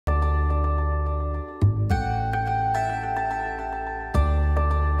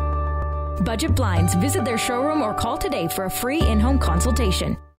Budget Blinds. Visit their showroom or call today for a free in-home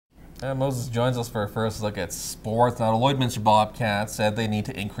consultation. Moses joins us for a first look at sports. Now, the Lloydminster Bobcats said they need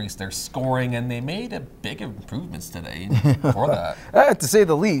to increase their scoring, and they made big improvements today for that. To say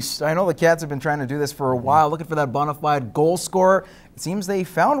the least. I know the Cats have been trying to do this for a while, looking for that bona fide goal scorer. It seems they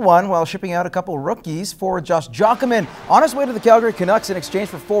found one while shipping out a couple rookies. Forward Josh Jockman on his way to the Calgary Canucks in exchange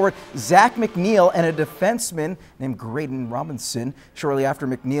for forward Zach McNeil and a defenseman named Graydon Robinson. Shortly after,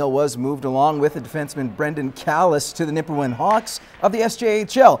 McNeil was moved along with a defenseman Brendan Callis to the Nipawin Hawks of the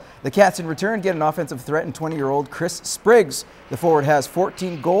SJHL. The Cats in return get an offensive threat in 20-year-old Chris Spriggs. The forward has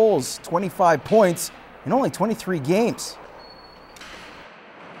 14 goals, 25 points in only 23 games.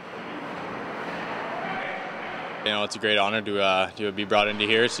 You know, it's a great honor to be brought into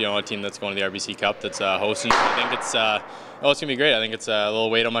here. So, you know, a team that's going to the RBC Cup that's hosting. I think it's going to be great. I think it's a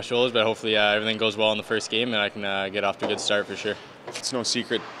little weight on my shoulders, but hopefully everything goes well in the first game and I can get off to a good start for sure. It's no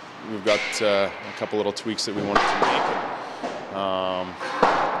secret we've got a couple little tweaks that we wanted to make.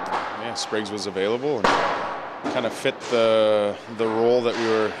 Yeah, Spriggs was available and kind of fit the role that we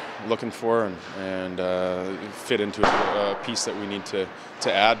were looking for and fit into a piece that we need to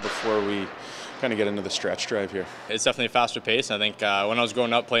add before we kind of get into the stretch drive here. It's definitely a faster pace. I think when I was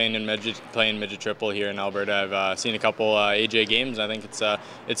growing up playing midget triple here in Alberta, I've seen a couple AJ games. I think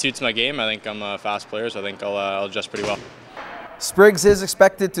it suits my game. I think I'm a fast player, so I think I'll adjust pretty well. Spriggs is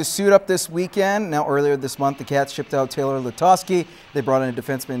expected to suit up this weekend. Now, earlier this month, the Cats shipped out Taylor Letoski. They brought in a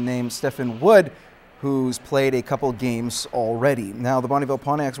defenseman named Stephen Wood, who's played a couple games already. Now, the Bonneville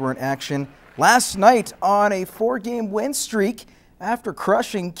Pontiacs were in action last night on a 4-game win streak after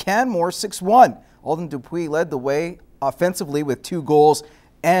crushing Canmore 6-1. Alden Dupuis led the way offensively with 2 goals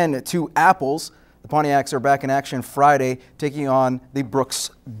and 2 apples. The Pontiacs are back in action Friday, taking on the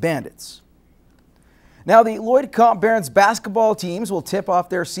Brooks Bandits. Now, the Lloyd Comp Barons basketball teams will tip off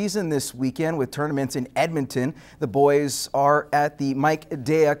their season this weekend with tournaments in Edmonton. The boys are at the Mike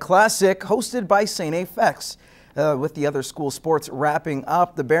Dea Classic, hosted by St. FX. With the other school sports wrapping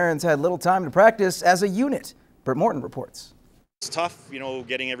up, the Barons had little time to practice as a unit. Brett Morton reports. It's tough, you know,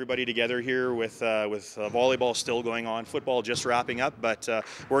 getting everybody together here with volleyball still going on, football just wrapping up, but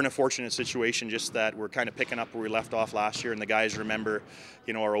we're in a fortunate situation just that we're kind of picking up where we left off last year, and the guys remember,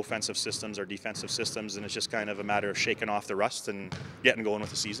 you know, our offensive systems, our defensive systems, and it's just kind of a matter of shaking off the rust and getting going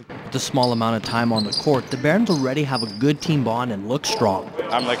with the season. With a small amount of time on the court, the Barons already have a good team bond and look strong.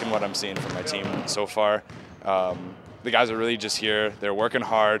 I'm liking what I'm seeing from my team so far. The guys are really just here. They're working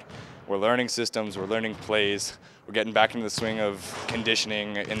hard. We're learning systems. We're learning plays. We're getting back into the swing of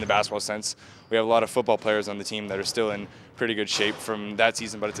conditioning in the basketball sense. We have a lot of football players on the team that are still in pretty good shape from that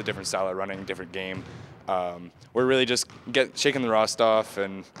season, but it's a different style of running, different game. We're really just shaking the rust off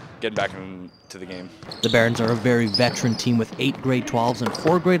and getting back into the game. The Barons are a very veteran team with 8 grade 12s and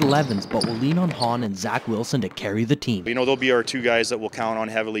 4 grade 11s, but will lean on Hahn and Zach Wilson to carry the team. You know, they'll be our 2 guys that we'll count on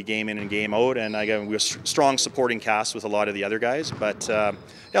heavily game in and game out, and again, we're a strong supporting cast with a lot of the other guys. But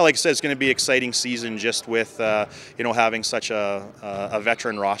yeah, like I said, it's going to be an exciting season just with you know, having such a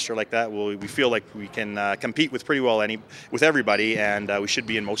veteran roster like that. We feel like we can compete with pretty well with everybody, and we should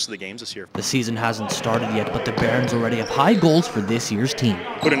be in most of the games this year. The season hasn't started yet, but the Barons already have high goals for this year's team.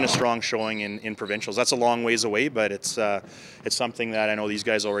 Put in a strong showing in Provincials. That's a long ways away, but it's something that I know these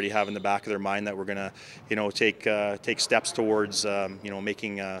guys already have in the back of their mind that we're going to, you know, take steps towards, you know,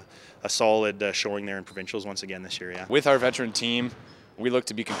 making a solid showing there in Provincials once again this year. Yeah. With our veteran team, we look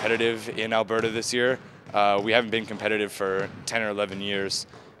to be competitive in Alberta this year. We haven't been competitive for 10 or 11 years.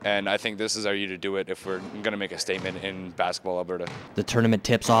 And I think this is our year to do it if we're going to make a statement in basketball Alberta. The tournament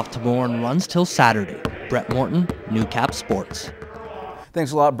tips off tomorrow and runs till Saturday. Brett Morton, Newcap Sports.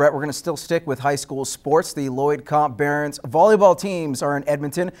 Thanks a lot, Brett. We're going to still stick with high school sports. The Lloyd Comp Barons volleyball teams are in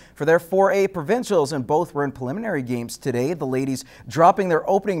Edmonton for their 4A Provincials, and both were in preliminary games today. The ladies dropping their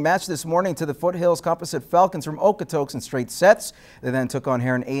opening match this morning to the Foothills Composite Falcons from Okotoks in straight sets. They then took on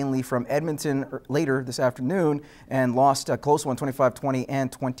Heron Ainley from Edmonton later this afternoon and lost a close one, 25-20 and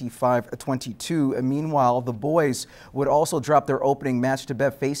 25-22. Meanwhile, the boys would also drop their opening match to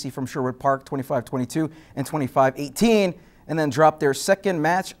Bev Facey from Sherwood Park, 25-22 and 25-18. And then dropped their second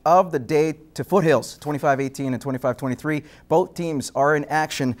match of the day to Foothills, 25-18 and 25-23. Both teams are in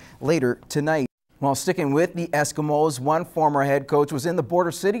action later tonight. While sticking with the Eskimos, one former head coach was in the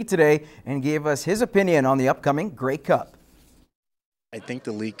border city today and gave us his opinion on the upcoming Grey Cup. I think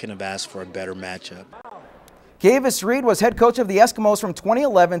the league can have asked for a better matchup. Kavis Reed was head coach of the Eskimos from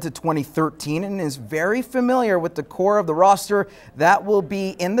 2011 to 2013 and is very familiar with the core of the roster that will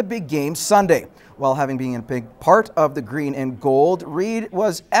be in the big game Sunday. While having been a big part of the green and gold, Reed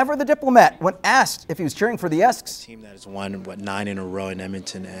was ever the diplomat when asked if he was cheering for the Esks. A team that has won, 9 in a row in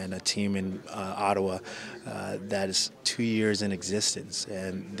Edmonton, and a team in Ottawa that is 2 years in existence.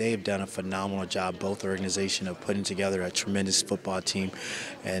 And they've done a phenomenal job, both organizations, of putting together a tremendous football team.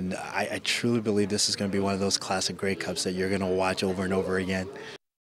 And I truly believe this is going to be one of those classic Grey Cups that you're going to watch over and over again.